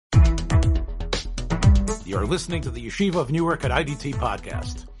You're listening to the Yeshiva of Newark at IDT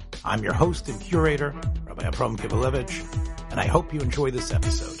podcast. I'm your host and curator, Rabbi Abram Kibalevich, and I hope you enjoy this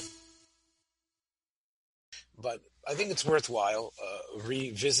episode. But I think it's worthwhile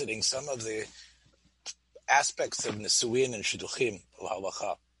revisiting some of the aspects of Nisuin and Shidduchim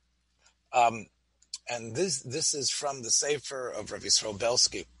Halacha. And this is from the Sefer of Rav Yisrael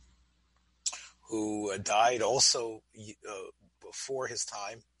Belsky, who died also before his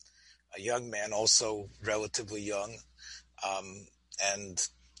time, a young man, also relatively young, and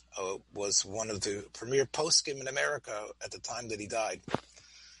was one of the premier poskim in America at the time that he died.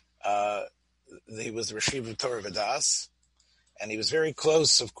 He was the Rashiv of Torah Vadas, and he was very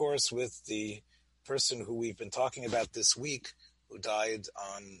close, of course, with the person who we've been talking about this week, who died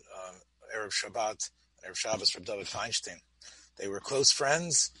on Erev Shabbat, Erev Shabbos, Reb David Feinstein. They were close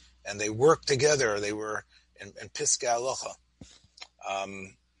friends, and they worked together. They were in Piskei Halacha.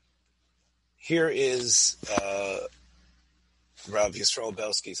 Here is Rav Yisrael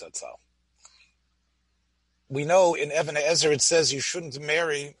Belsky Zatzal. We know in Even Ezer it says you shouldn't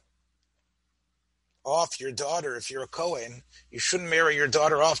marry off your daughter if you're a Kohen. You shouldn't marry your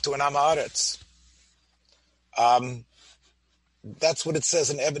daughter off to an Am Haaretz. That's what it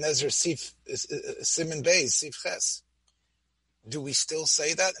says in Even Ezer Siman Beis, Sif Ches. Do we still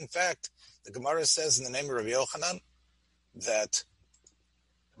say that? In fact, the Gemara says in the name of Rabbi Yochanan that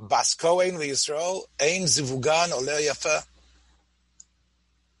Bas Kohen liYisrael ein zivugan oleh yafa.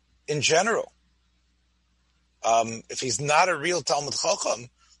 In general, if he's not a real Talmud Chacham,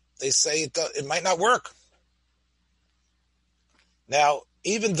 they say it might not work. Now,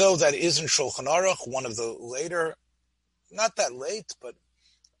 even though that isn't Shulchan Aruch, one of the later, not that late, but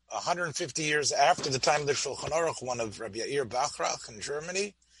 150 years after the time of the Shulchan Aruch, one of Rabbi Yair Bachrach in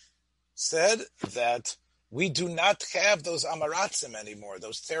Germany said that we do not have those Amaratzim anymore,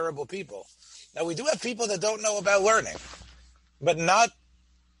 those terrible people. Now, we do have people that don't know about learning, but not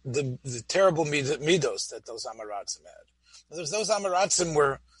the terrible midos that those Amaratzim had. Those Amaratzim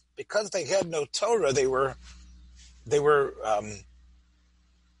were, because they had no Torah, they were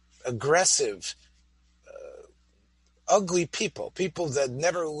aggressive, ugly people that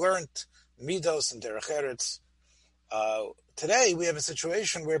never learned midos and derech eretz. Today we have a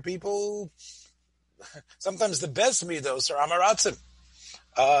situation where people, sometimes the best midos are Amaratzim.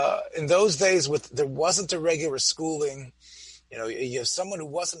 In those days, there wasn't a regular schooling. You have someone who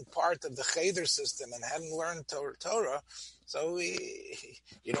wasn't part of the Cheder system and hadn't learned Torah, so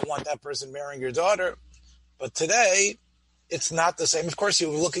you don't want that person marrying your daughter. But today, it's not the same. Of course, you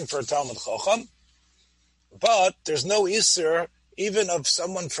were looking for a Talmud Chacham, but there's no Isser, even of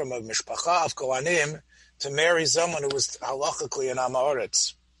someone from a Mishpacha of Kohanim, to marry someone who was halachically an Am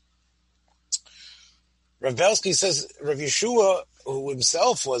Haaretz. Rav Belsky says Rav Yeshua, who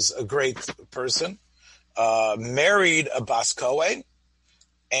himself was a great person, married a Bas Kohen,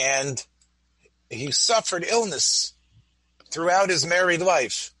 and he suffered illness throughout his married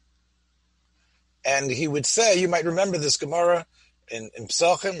life. And he would say, you might remember this Gemara in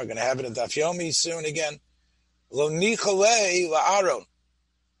Pesachim, we're going to have it in Daf Yomi soon again, Lo nichalei la'aron.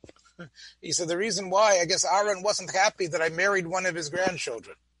 He said, the reason why, I guess Aaron wasn't happy that I married one of his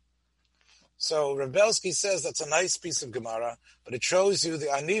grandchildren. So Rav Belsky says that's a nice piece of Gemara, but it shows you the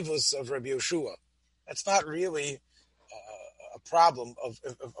anivus of Rabbi Yeshua. That's not really a problem of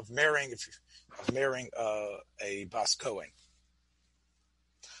marrying a Bas Kohen.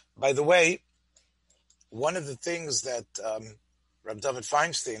 By the way, one of the things that Reb David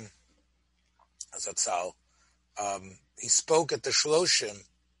Feinstein, Zatzal, he spoke at the Shloshim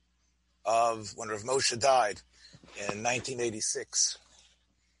of when Rav Moshe died in 1986.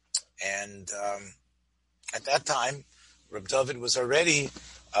 And at that time, Reb David was already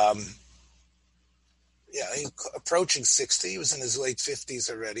approaching 60. He was in his late 50s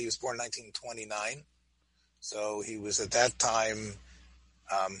already. He was born in 1929. So he was at that time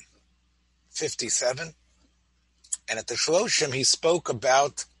 57. And at the Shloshim, he spoke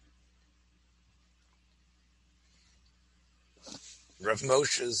about Rav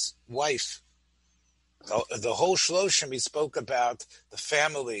Moshe's wife. The whole Shloshim, he spoke about the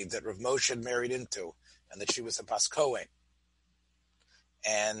family that Rav Moshe had married into, and that she was a Bas Kohen.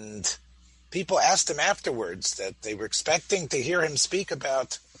 And people asked him afterwards that they were expecting to hear him speak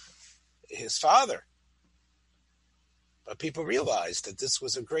about his father. But people realized that this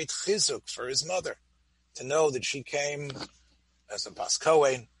was a great chizuk for his mother, to know that she came as a Bas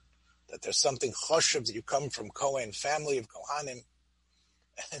Kohen, that there's something choshev that you come from Kohen, family of Kohanim.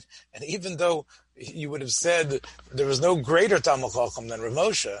 And even though you would have said there was no greater Talmud Chacham than Rav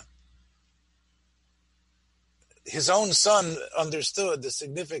Moshe, his own son understood the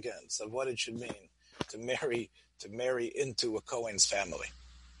significance of what it should mean to marry into a Kohen's family.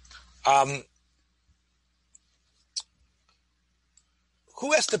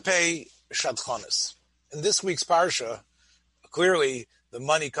 Who has to pay shadchanis? In this week's parsha, clearly the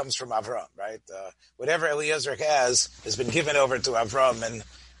money comes from Avram, right? Whatever Eliezer has been given over to Avram, and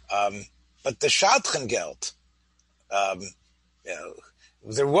but the shadchan geld,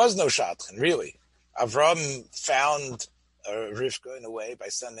 there was no shadchan really. Avram found Rivka in a way by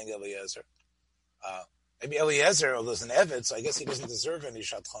sending Eliezer. Maybe Eliezer was an Eved, so I guess he doesn't deserve any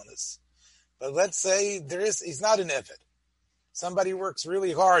shadchanis. But let's say he's not an Eved. Somebody works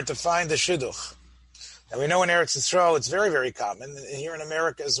really hard to find the shidduch. And we know in Eretz Yisrael it's very, very common, and here in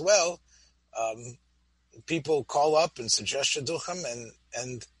America as well, people call up and suggest shidduchim,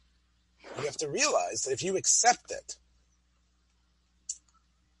 and you have to realize that if you accept it,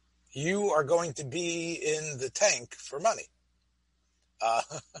 you are going to be in the tank for money.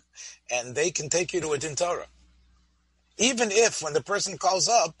 And they can take you to a din Torah. Even if when the person calls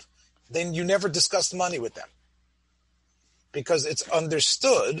up, then you never discussed money with them. Because it's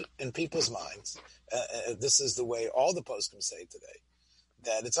understood in people's minds, this is the way all the poskim say today,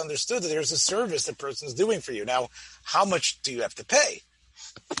 that it's understood that there's a service the person's doing for you. Now, how much do you have to pay?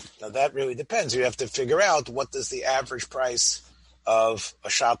 Now, that really depends. You have to figure out what is the average price of a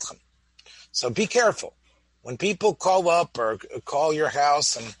shadchan. So be careful. When people call up or call your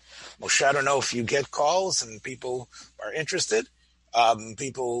house, and Moshe, I don't know if you get calls and people are interested,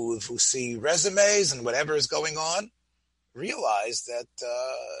 people who see resumes and whatever is going on, realize that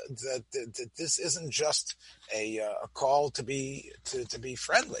this isn't just a call to be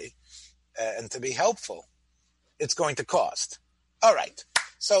friendly and to be helpful. It's going to cost. All right.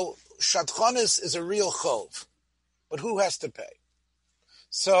 So shadchanis is a real chov, but who has to pay?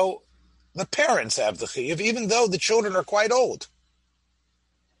 So the parents have the chiyuv, even though the children are quite old.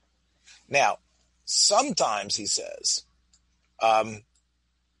 Now, sometimes he says,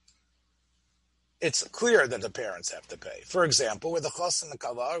 it's clear that the parents have to pay. For example, where the chas and the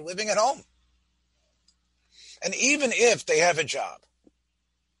kala are living at home. And even if they have a job,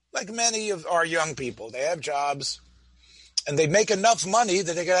 like many of our young people, they have jobs and they make enough money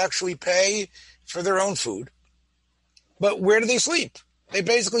that they can actually pay for their own food. But where do they sleep? They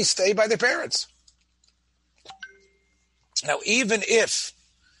basically stay by their parents. Now, even if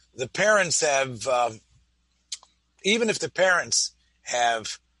the parents have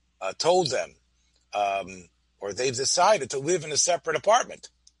told them, or they've decided to live in a separate apartment.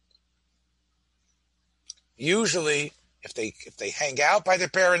 Usually, if they hang out by their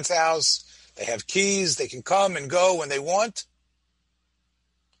parents' house, they have keys, they can come and go when they want,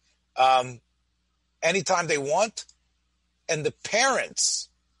 anytime they want, and the parents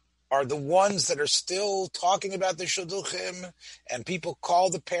are the ones that are still talking about the shidduchim, and people call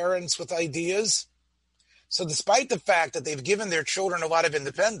the parents with ideas. So despite the fact that they've given their children a lot of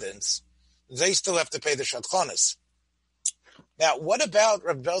independence, they still have to pay the shadchanis. Now, what about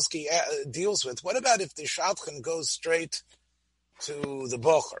Rav Belsky deals with? What about if the shadchan goes straight to the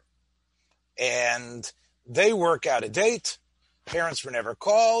bocher and they work out a date, parents were never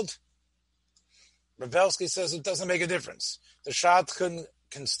called? Rav Belsky says it doesn't make a difference. The shadchan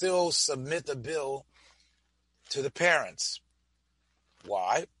can still submit a bill to the parents.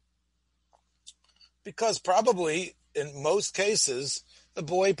 Why? Because probably in most cases, the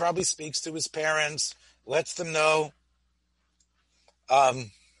boy probably speaks to his parents, lets them know. All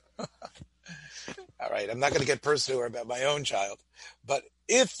right, I'm not going to get personal about my own child, but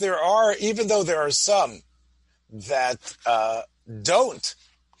if there are, even though there are some that don't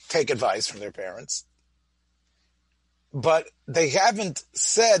take advice from their parents, but they haven't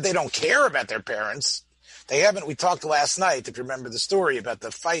said they don't care about their parents. We talked last night, if you remember the story, about the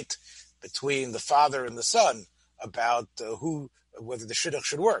fight between the father and the son about whether the shidduch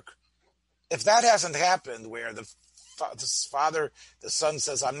should work. If that hasn't happened, where the son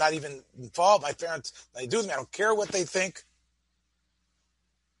says, I'm not even involved, my parents, they do them, I don't care what they think.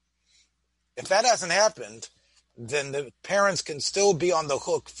 If that hasn't happened, then the parents can still be on the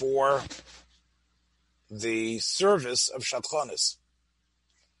hook for the service of shadchanis.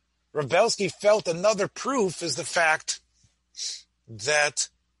 Rav Belsky felt another proof is the fact that,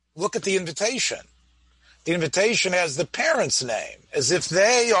 look at the invitation. The invitation has the parents' name, as if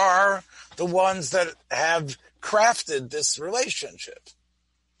they are the ones that have crafted this relationship.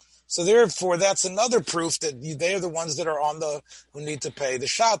 So therefore, that's another proof that they're the ones that are who need to pay the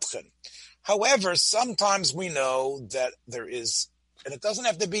shadchan. However, sometimes we know that there is, and it doesn't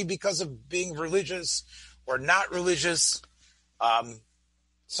have to be because of being religious or not religious.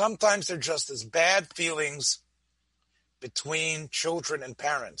 Sometimes they're just as bad feelings between children and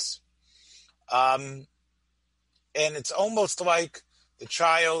parents. And it's almost like the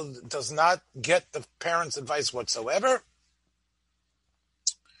child does not get the parents' advice whatsoever.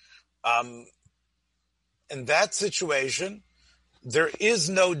 In that situation, there is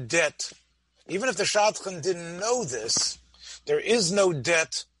no debt. Even if the shadchan didn't know this, there is no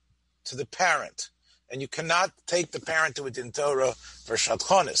debt to the parent. And you cannot take the parent to a din Torah for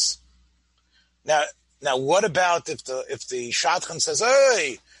shadchanis. Now, what about if the shadchan says,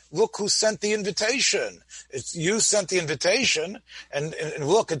 "Hey, look who sent the invitation. It's you sent the invitation, and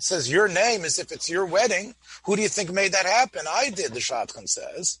look, it says your name as if it's your wedding. Who do you think made that happen? I did," the shadchan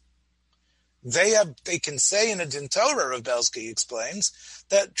says. They can say in a din Torah, Rav Belsky explains,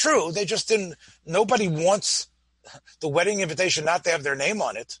 that true, they just didn't, nobody wants the wedding invitation not to have their name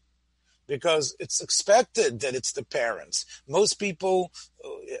on it, because it's expected that it's the parents. Most people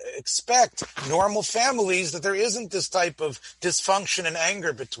expect normal families that there isn't this type of dysfunction and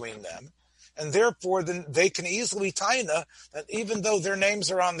anger between them. And therefore, then they can easily taina that even though their names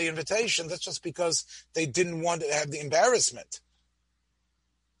are on the invitation, that's just because they didn't want to have the embarrassment.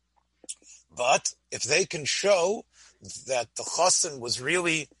 But if they can show that the chassan was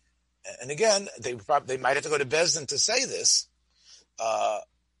really, and again, they might have to go to Bezdin to say this,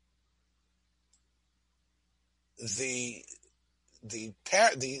 the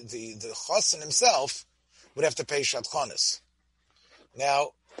chassan himself would have to pay shadchanis.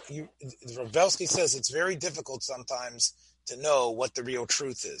 Now, Rav Belsky says it's very difficult sometimes to know what the real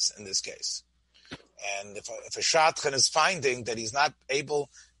truth is in this case. And if a shadchan is finding that he's not able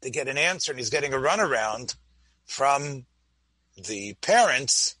to get an answer and he's getting a runaround from the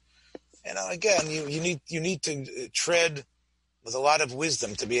parents, again, you need to tread with a lot of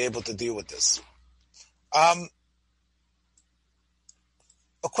wisdom to be able to deal with this. A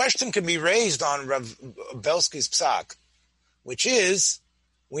question can be raised on Rav Belsky's psak, which is,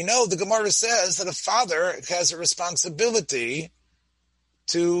 we know the Gemara says that a father has a responsibility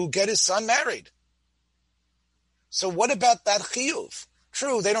to get his son married. So what about that chiyuv?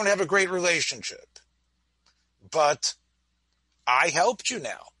 True, they don't have a great relationship, but I helped you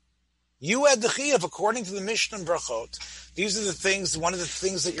now. You had the chiyuv according to the Mishnah and Brachot. These are the things, one of the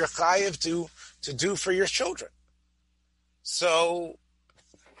things that you're chayiv to do for your children. So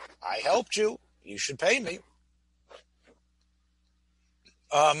I helped you. You should pay me.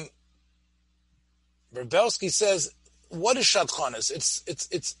 Rav Belsky says, what is shadchanis?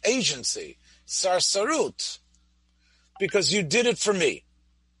 It's agency, sarsarut, because you did it for me.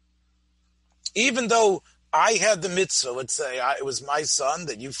 Even though I had the mitzvah, let's say it was my son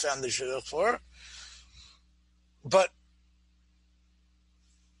that you found the shidduch for,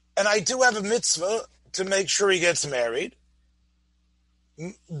 and I do have a mitzvah to make sure he gets married.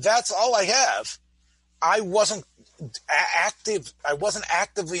 That's all I have. I wasn't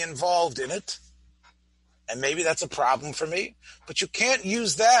actively involved in it, and maybe that's a problem for me. But you can't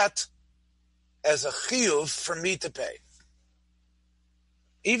use that as a chiyuv for me to pay.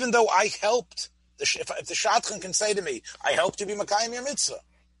 Even though I helped, if the shadchan can say to me, I helped you be makayim your mitzvah.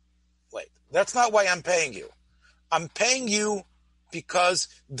 Wait, that's not why I'm paying you. I'm paying you because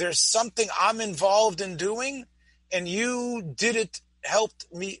there's something I'm involved in doing, and you did it,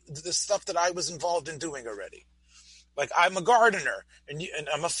 helped me, the stuff that I was involved in doing already. Like I'm a gardener, and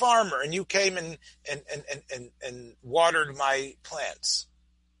I'm a farmer, and you came and watered my plants.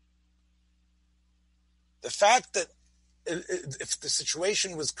 The fact that if the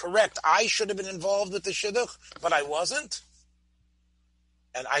situation was correct, I should have been involved with the shidduch, but I wasn't,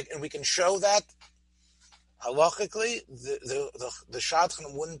 and we can show that halachically, the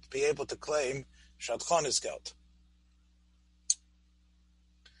shadchan wouldn't be able to claim shadchanis geld.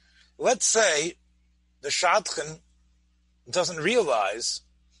 Let's say the shadchan doesn't realize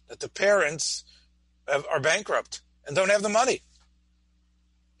that the parents are bankrupt and don't have the money.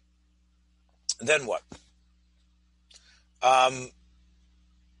 Then what?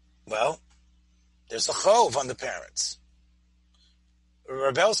 Well, there's a chov on the parents.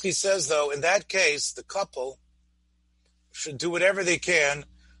 Rav Belsky says, though, in that case, the couple should do whatever they can,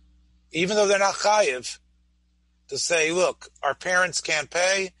 even though they're not chayiv, to say, look, our parents can't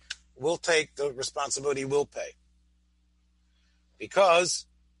pay, we'll take the responsibility, we'll pay. Because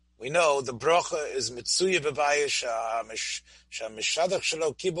we know the bracha is mitzuya b'bayis shemishadach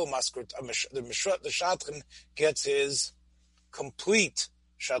shelo kibul maskut. The shadchan gets his complete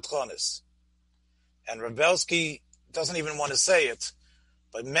shadchanis. And Rav Belsky doesn't even want to say it,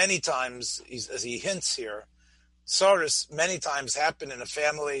 but many times, as he hints here, tsaros many times happen in a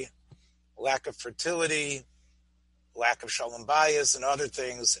family, lack of fertility, lack of shalom bayis, and other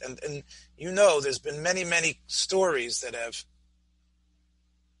things. And you know, there's been many, many stories that have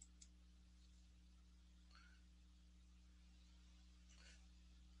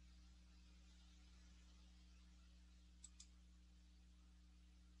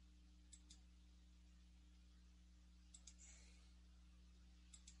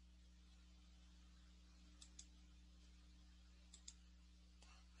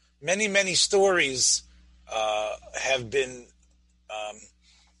many, many stories have been,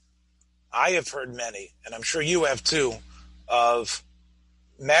 I have heard many, and I'm sure you have too, of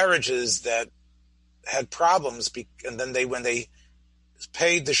marriages that had problems, and then when they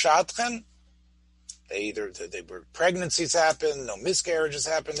paid the shadchan, pregnancies happened, no miscarriages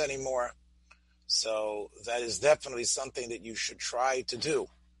happened anymore. So that is definitely something that you should try to do.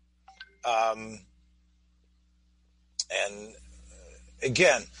 And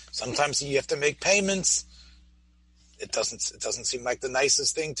again, sometimes you have to make payments. It doesn't seem like the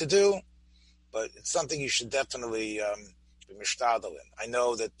nicest thing to do, but it's something you should definitely be mishtadel in. I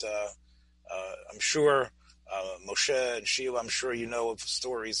know that I'm sure Moshe and Sheila, I'm sure you know of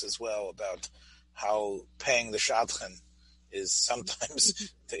stories as well about how paying the shadchan is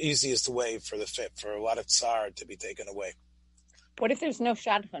sometimes the easiest way for a lot of tsar to be taken away. What if there's no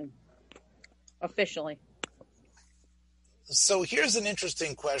shadchan officially? So here's an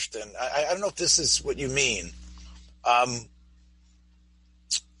interesting question. I don't know if this is what you mean.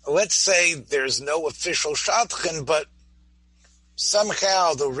 Let's say there's no official shadchan, but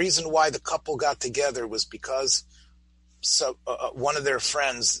somehow the reason why the couple got together was because one of their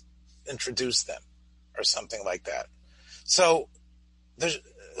friends introduced them or something like that. So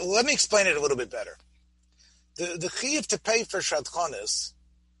let me explain it a little bit better. The chiyuv to pay for shadchanis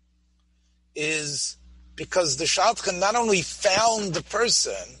is because the shadchan not only found the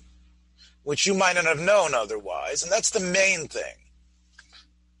person, which you might not have known otherwise, and that's the main thing.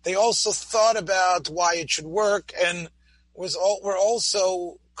 They also thought about why it should work, and were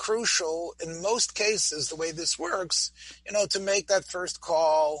also crucial in most cases, the way this works, to make that first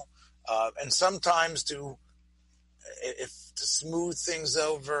call, and sometimes to smooth things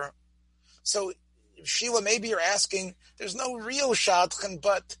over. So, Sheila, maybe you're asking, there's no real shadchan,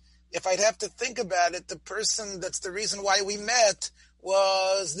 but if I'd have to think about it, the person that's the reason why we met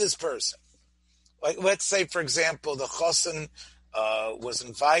was this person. Like, let's say, for example, the chosen was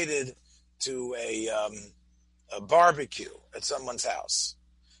invited to a barbecue at someone's house.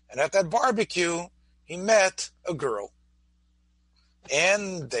 And at that barbecue, he met a girl.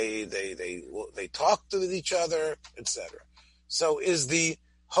 And they talked with each other, etc. So is the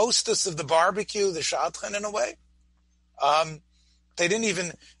hostess of the barbecue the shadchan in a way? They didn't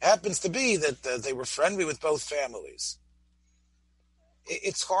even, happens to be that they were friendly with both families.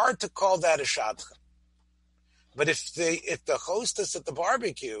 It's hard to call that a shadchan. But if the hostess at the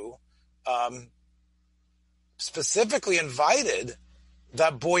barbecue specifically invited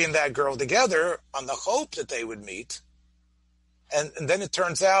that boy and that girl together on the hope that they would meet, and then it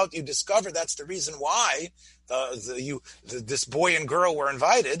turns out you discover that's the reason why this boy and girl were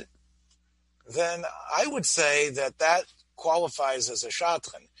invited, then I would say that qualifies as a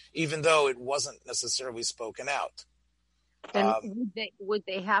shadchan, even though it wasn't necessarily spoken out. Then would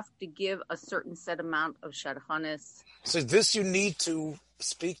they have to give a certain set amount of shadchanis? So this you need to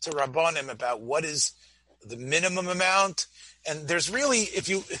speak to Rabbanim about what is the minimum amount. And there's really,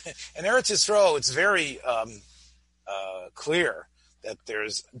 in Eretz Yisrael, it's very clear that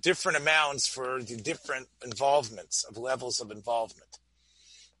there's different amounts for the different involvements of levels of involvement.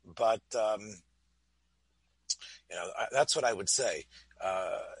 But, that's what I would say.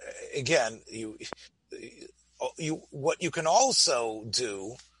 Again, what you can also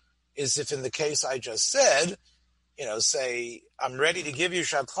do is, if in the case I just said, say, I'm ready to give you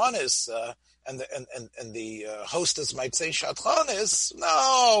shadchanis, and the hostess might say, shadchanis?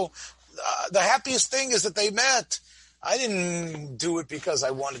 No, the happiest thing is that they met. I didn't do it because I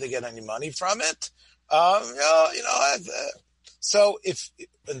wanted to get any money from it. So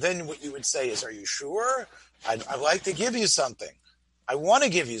and then what you would say is, are you sure? I'd like to give you something. I want to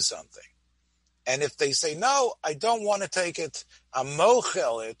give you something. And if they say, no, I don't want to take it, I'm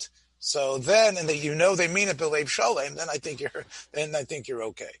mochel it, so then, and they mean it b'leiv sholem, then I think you're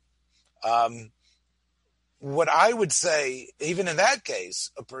okay. What I would say, even in that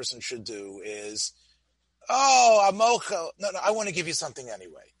case, a person should do is, I'm mochel. No, I want to give you something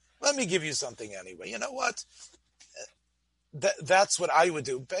anyway. Let me give you something anyway. You know what? That's what I would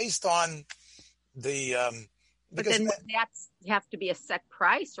do based on the. But then would that have to be a set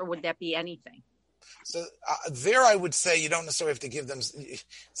price, or would that be anything? So there I would say you don't necessarily have to give them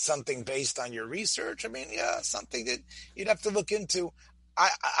something based on your research. I mean, something that you'd have to look into.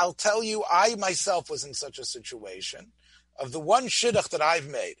 I'll tell you, I myself was in such a situation of the one shidduch that I've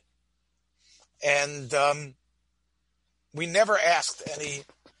made. And we never asked any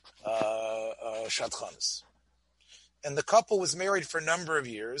shadchanis. And the couple was married for a number of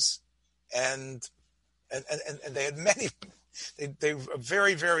years, and they had many. They were a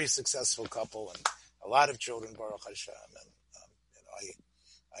very, very successful couple, and a lot of children, Baruch Hashem.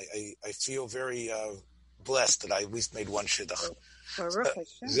 And I feel very blessed that I at least made one shidduch.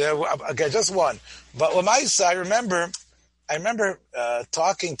 Okay, just one. But Lamaisa, I remember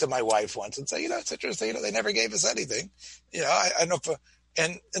talking to my wife once and say, it's interesting. They never gave us anything. I know.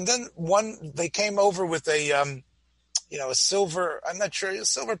 And then they came over with a silver. I'm not sure, a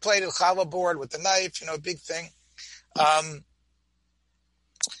silver plated challah board with a knife. A big thing. And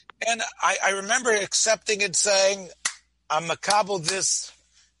I remember accepting it, saying, I'm makabel this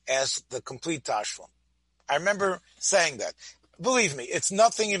as the complete tashlim. I remember saying that. Believe me, it's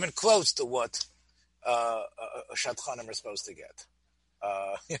nothing even close to what a shadchanim are supposed to get.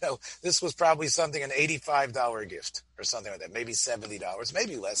 This was probably something, an $85 gift or something like that, maybe $70,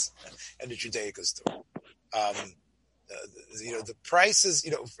 maybe less at the Judaica store. The prices,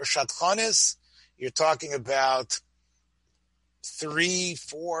 for shadchanis, you're talking about $3,000,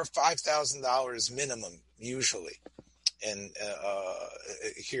 $4,000, $5,000 minimum, usually,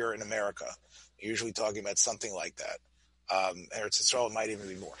 here in America. Usually talking about something like that. Eretz Yisrael might even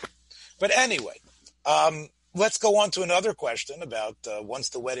be more. But anyway, let's go on to another question about once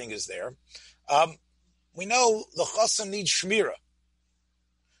the wedding is there. We know the chassan needs shmira.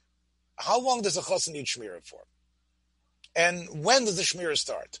 How long does a chassan need shmira for? And when does the shmira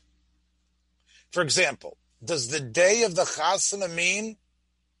start? For example, does the day of the chasana mean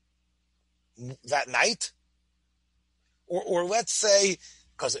that night? Or let's say,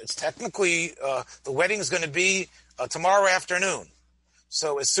 because it's technically, the wedding is going to be tomorrow afternoon.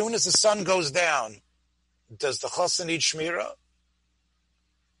 So as soon as the sun goes down, does the chassan need shmira?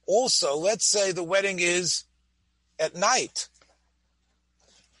 Also, let's say the wedding is at night.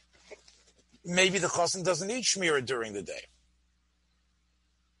 Maybe the chassan doesn't need shmira during the day.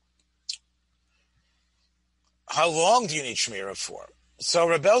 How long do you need shmira for? So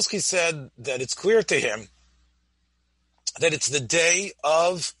Rebelsky said that it's clear to him that it's the day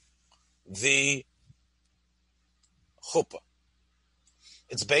of the chuppah.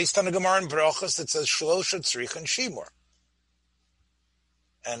 It's based on the Gemara in Brachos that says Shlosha Tzrich and Shimur.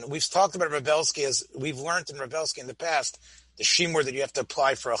 And we've talked about Rebelsky, as we've learned in Rebelsky in the past, the Shimur that you have to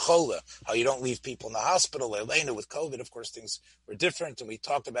apply for a chola, how you don't leave people in the hospital. Elena, with COVID, of course, things were different, and we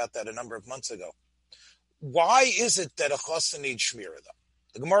talked about that a number of months ago. Why is it that a chassan needs shmira, though?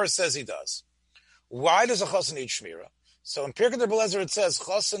 The Gemara says he does. Why does a chassan need shmira? So in Pirkei Belezer it says,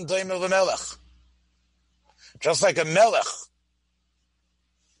 chassan doimel v'melech. Just like a melech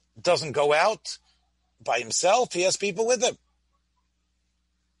doesn't go out by himself, he has people with him.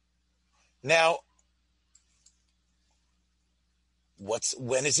 Now,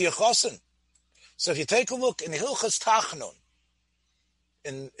 when is he a chassan? So if you take a look in Hilchas Tachnun,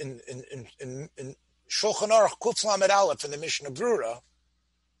 in Shulchan Aruch Kuf Lamed Aleph in the Mishnah Brura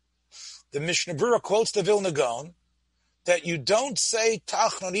quotes the Vilna Gaon that you don't say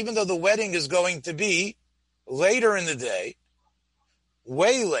Tachnun, even though the wedding is going to be later in the day,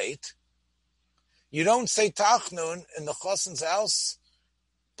 way late. You don't say Tachnun in the chassan's house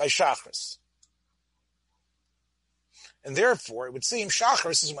by Shachris. And therefore, it would seem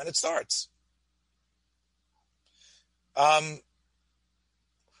Shachris is when it starts. Rav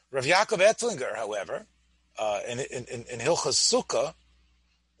Yaakov Ettlinger, however, in Hilchas Sukkah,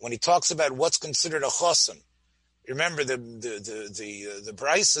 when he talks about what's considered a chassan, remember the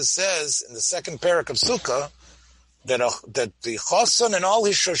Brisa says in the second parak of Sukkah that the chassan and all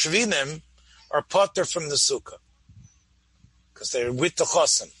his shoshvinim are pater from the Sukkah because they're with the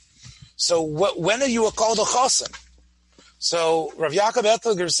chassan. So when are you called a chassan? So Rav Yaakov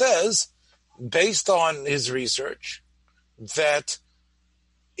Ettlinger says, based on his research, that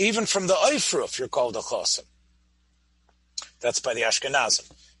even from the Eifruf, you're called a chassan. That's by the Ashkenazim.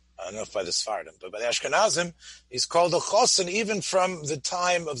 I don't know if by the Sfardim, but by the Ashkenazim, he's called a chassan even from the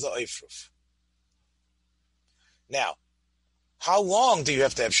time of the Eifruf. Now, how long do you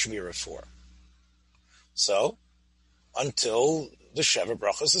have to have Shmira for? So, until the Sheva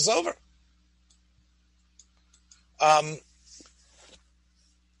Brachos is over.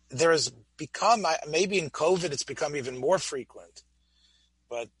 There has become, maybe in COVID it's become even more frequent,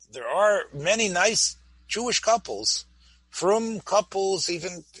 but there are many nice Jewish couples, from couples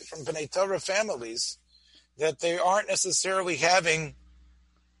even from B'nai Torah families, that they aren't necessarily having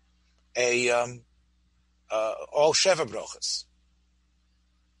all Sheva Brochas.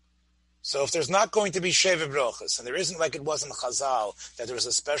 So if there's not going to be Sheva Brochas, and there isn't like it was in Chazal, that there was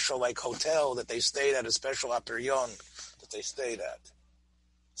a special like hotel that they stayed at, a special aperion that they stayed at.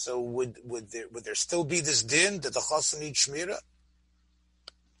 So would there still be this din that the chassan needs shmira?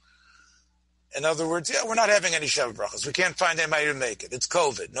 In other words, we're not having any Sheva Brachas. We can't find anybody to make it. It's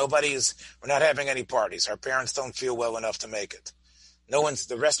COVID. We're not having any parties. Our parents don't feel well enough to make it.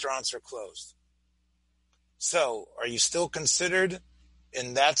 The restaurants are closed. So, are you still considered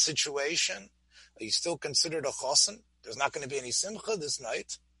in that situation? Are you still considered a chosen? There's not going to be any simcha this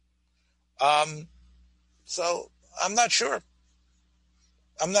night. So, I'm not sure.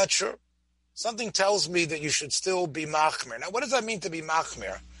 Something tells me that you should still be machmir. Now, what does that mean to be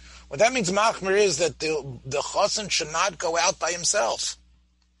machmir? What that means, machmir, is that the chosen should not go out by himself.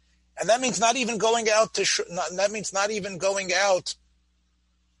 And that means not even going out to shul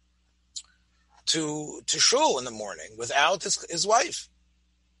in the morning without his wife.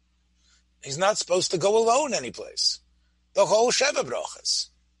 He's not supposed to go alone anyplace. The whole Sheva Brachas.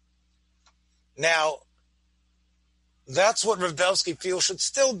 Now, that's what Rav Belsky feels should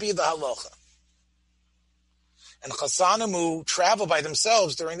still be the halacha. And Chassanim who travel by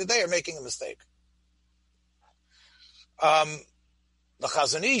themselves during the day are making a mistake. The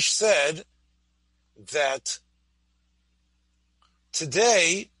Chazon Ish said that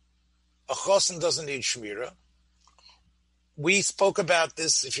today a chosen doesn't need shmira. We spoke about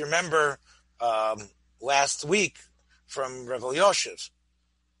this, if you remember, last week from Rav Yoshev,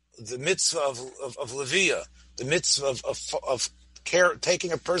 the mitzvah of Leviah, the mitzvah of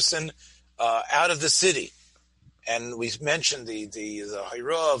taking a person out of the city. And we mentioned the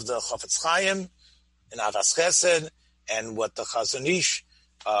Hayra of the Chafetz Chaim in Avas Chesed, and what the Chazon Ish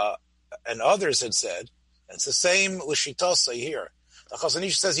and others had said. And it's the same l'shitosai here. The Chazon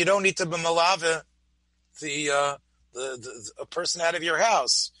Ish says you don't need to be malave a person out of your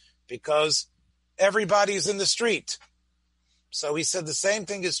house because everybody's in the street. So he said the same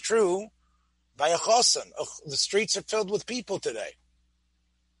thing is true by a chosen. The streets are filled with people today.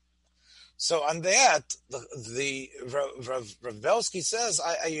 So on that, the Rav Belsky says,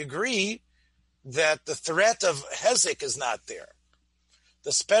 I agree that the threat of hezek is not there.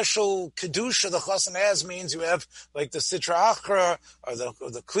 The special kedusha the chosen has means you have like the sitra achra or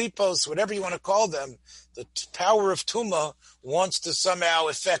the klipos, whatever you want to call them. The power of tuma wants to somehow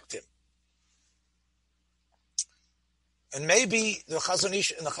affect him. And maybe the Chazon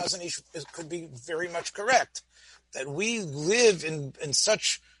Ish could be very much correct that we live in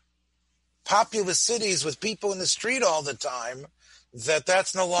such populous cities with people in the street all the time that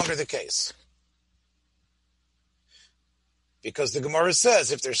that's no longer the case. Because the Gemara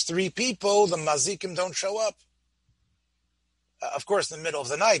says if there's 3 people, the mazikim don't show up. Of course, in the middle of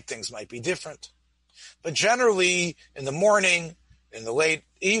the night, things might be different. But generally, in the morning, in the late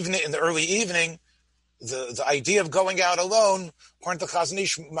evening, in the early evening, the idea of going out alone, according to Chazon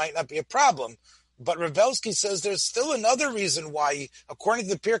Ish, might not be a problem. But Rav Belsky says there's still another reason why, according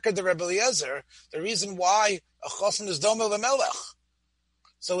to the Pirkei de Rebbe Eliezer, the reason why a chosen is domeh lemelech.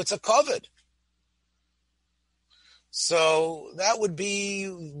 So it's a kavod. So that would be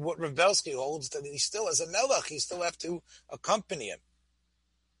what Rav Belsky holds, that he still, as a melech, he still have to accompany him.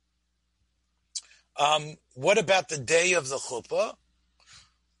 What about the day of the chuppah?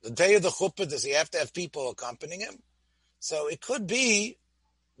 The day of the chuppah, does he have to have people accompanying him? So it could be,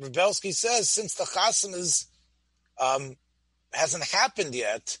 Rav Belsky says, since the chassan hasn't happened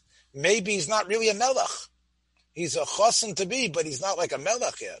yet, maybe he's not really a melech. He's a chassan to be, but he's not like a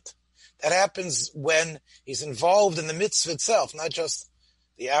melech yet. That happens when he's involved in the mitzvah itself, not just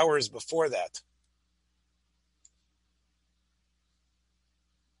the hours before that.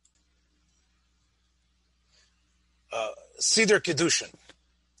 Siddur Kedushin.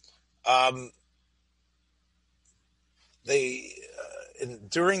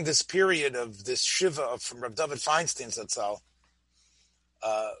 During this period of this shiva from Rav David Feinstein's Zatzal,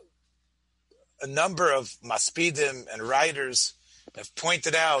 a number of maspidim and writers have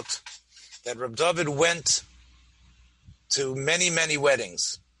pointed out that Rav David went to many, many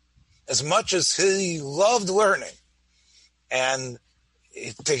weddings. As much as he loved learning, and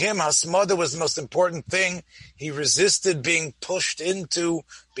to him, Hasmada was the most important thing. He resisted being pushed into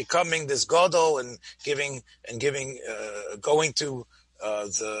becoming this gadol and going to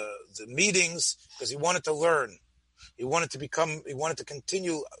the meetings because he wanted to learn. He wanted to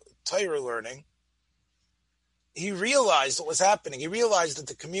continue Torah learning. He realized what was happening. He realized that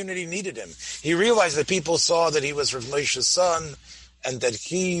the community needed him. He realized that people saw that he was Rav Moshe's son and that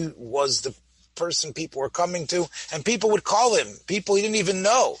he was the person people were coming to, and people would call him, people he didn't even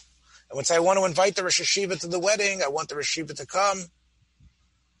know, and would say, I want to invite the Rosh Hashiva to the wedding, I want the Rosh Hashiva to come,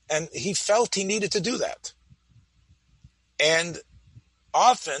 and he felt he needed to do that. And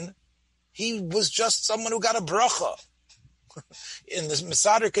often, he was just someone who got a bracha. In the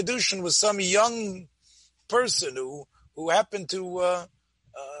Mesader Kedushin was some young person who happened to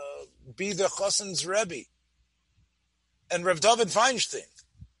be the Chosen's Rebbe. And Rav David Feinstein,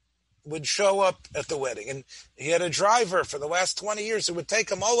 would show up at the wedding. And he had a driver for the last 20 years who would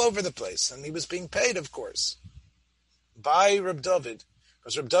take him all over the place. And he was being paid, of course, by Reb David.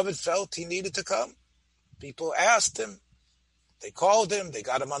 Because Reb David felt he needed to come. People asked him. They called him. They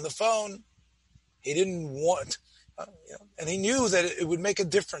got him on the phone. He didn't want, and he knew that it would make a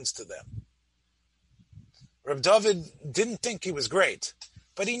difference to them. Reb David didn't think he was great,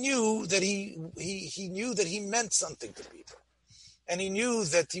 but he knew that he knew that he meant something to people. And he knew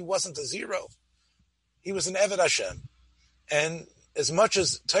that he wasn't a zero. He was an Eved Hashem. And as much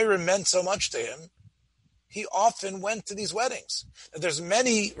as Torah meant so much to him, he often went to these weddings. And there's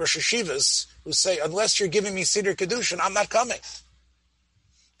many Rosh Hashivas who say, unless you're giving me Seder Kedushin, I'm not coming.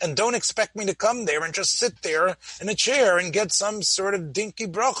 And don't expect me to come there and just sit there in a chair and get some sort of dinky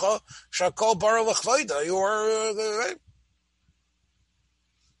bracha, shakol bara l'chvayda, or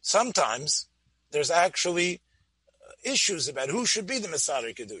sometimes there's actually issues about who should be the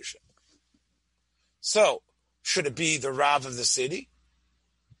Mesader Kedushin. So, should it be the Rav of the city?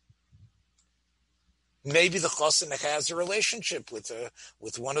 Maybe the Chosin has a relationship with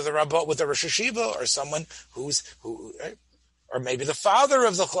one of the Rabbah, with the Rosh Hashiva, or someone who, or maybe the father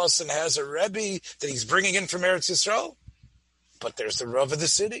of the Chosin has a Rebbe that he's bringing in from Eretz Yisrael. But there's the Rav of the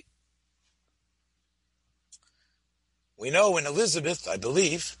city. We know in Elizabeth, I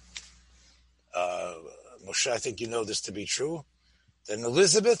believe, Moshe, I think you know this to be true, that in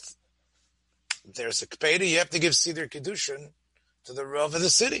Elizabeth, there's a Kpeda, you have to give Seder Kedushin to the Rav of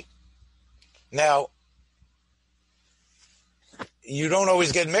the city. Now, you don't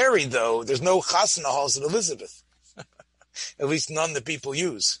always get married, though. There's no chasana halls in Elizabeth. At least none that people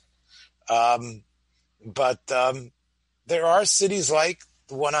use. But there are cities like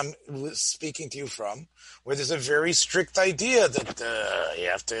the one I'm speaking to you from, where there's a very strict idea that you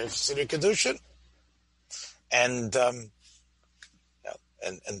have to have Seder Kedushin. And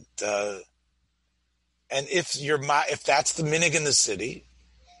if that's the minig in the city,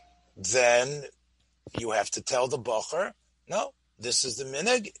 then you have to tell the bocher, no, this is the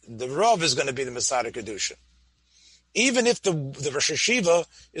minig. The Rav is going to be the Mesader Kedushin, even if the Rosh Hashiva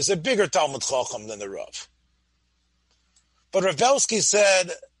is a bigger Talmud Chacham than the Rav. But Rav Belsky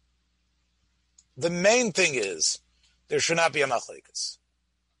said the main thing is there should not be a machlekes.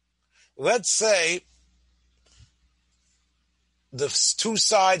 Let's say the two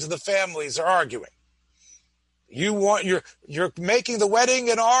sides of the families are arguing. You're making the wedding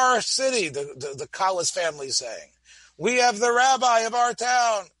in our city, the Kalas family is saying. We have the rabbi of our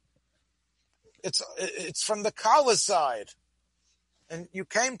town. It's from the Kalas side. And you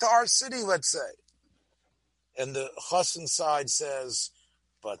came to our city, let's say. And the Chassan side says,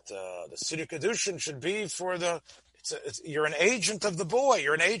 but the Seder Kedushin should be for you're an agent of the boy,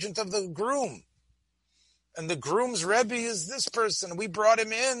 you're an agent of the groom. And the groom's Rebbe is this person. We brought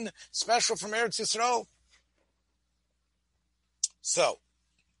him in special from Eretz Yisrael. So,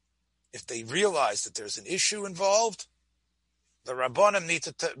 if they realize that there's an issue involved, the Rabbanim need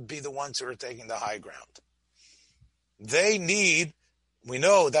to be the ones who are taking the high ground. We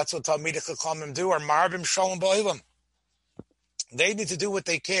know that's what Talmidei Chachamim do, or Marbim Shalom Ba'olam. They need to do what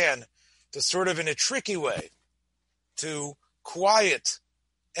they can to sort of, in a tricky way, to quiet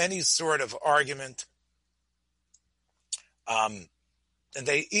any sort of argument. And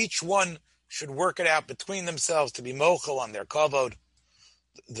they each one should work it out between themselves to be mochel on their kavod.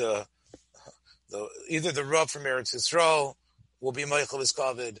 Either the Rav from Eretz Yisrael will be mochel his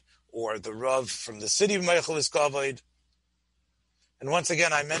kavod, or the Rav from the city of mochel his kavod. And once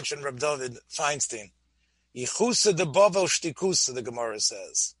again, I mentioned Reb David Feinstein. Yichusa de Bavel Shtikusa, the Gemara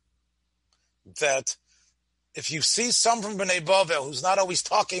says, that if you see someone from Bnei Bavel who's not always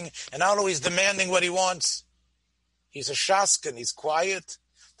talking and not always demanding what he wants, he's a shaskan, he's quiet,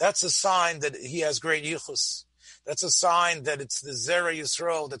 that's a sign that he has great yichus. That's a sign that it's the Zera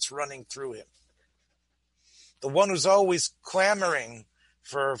Yisrael that's running through him. The one who's always clamoring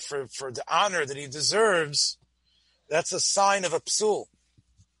for the honor that he deserves, that's a sign of a psul.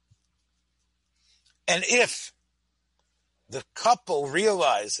 And if the couple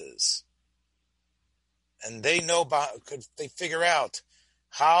realizes, and they they figure out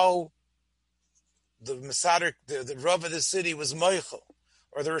how the Mesader, the Rav of the city was Meichel,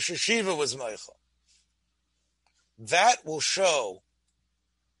 or the Rosh Hashiva was Meichel, that will show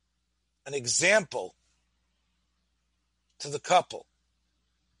an example to the couple.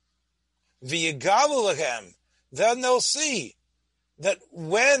 V'yigalu lechem, then they'll see that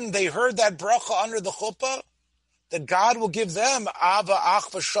when they heard that bracha under the chuppah, that God will give them Ava,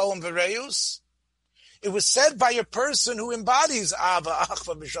 Achva, Shalom, V'Reus. It was said by a person who embodies Ava,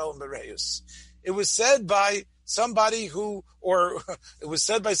 Achva, Shalom, V'Reus. It was said by somebody who, or it was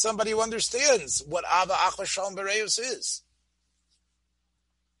said by somebody who understands what Ava Achva Shalom Bereus is.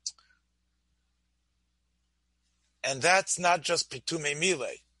 And that's not just Pitume Mile.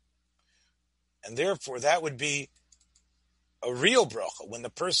 And therefore, that would be a real bracha when the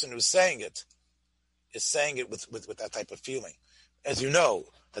person who's saying it is saying it with that type of feeling. As you know,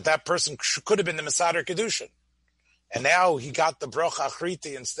 that person could have been the Mesader Kedushin. And now he got the bracha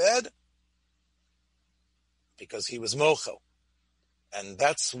Achriti instead because he was mochel. And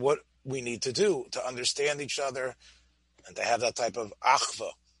that's what we need to do, to understand each other and to have that type of achva,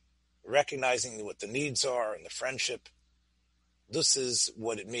 recognizing what the needs are and the friendship. This is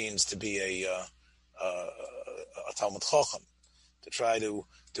what it means to be a Talmud Chacham, to try to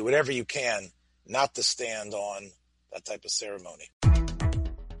do whatever you can not to stand on that type of ceremony.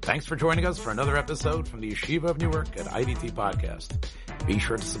 Thanks for joining us for another episode from the Yeshiva of Newark at IDT Podcast. Be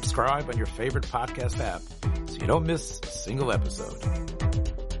sure to subscribe on your favorite podcast app so you don't miss a single episode.